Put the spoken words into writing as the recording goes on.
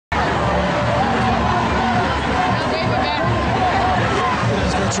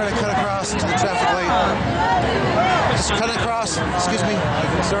trying to cut across to the traffic light. Just cut across. Excuse me.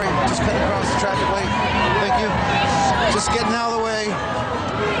 Sorry. Just cut across the traffic light. Thank you. Just getting out of the way.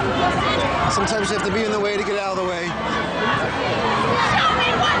 Sometimes you have to be in the way to get out of the way.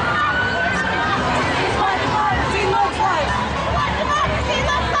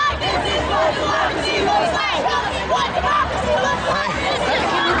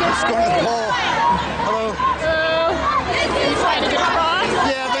 Let's go to the pole. Hello. You trying to get across?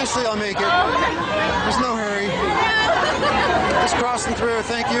 Yeah, eventually I'll make it. There's no hurry. Just crossing through.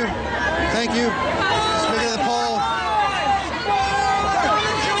 Thank you. Thank you. Let's make it to the pole.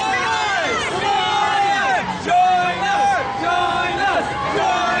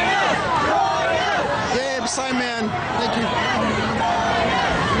 Yeah, beside man. Thank you.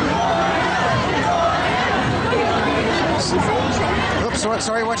 Oops,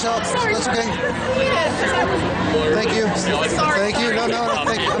 sorry, watch out. That's okay. Thank you. Thank you. No,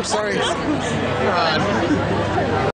 thank you. I'm sorry.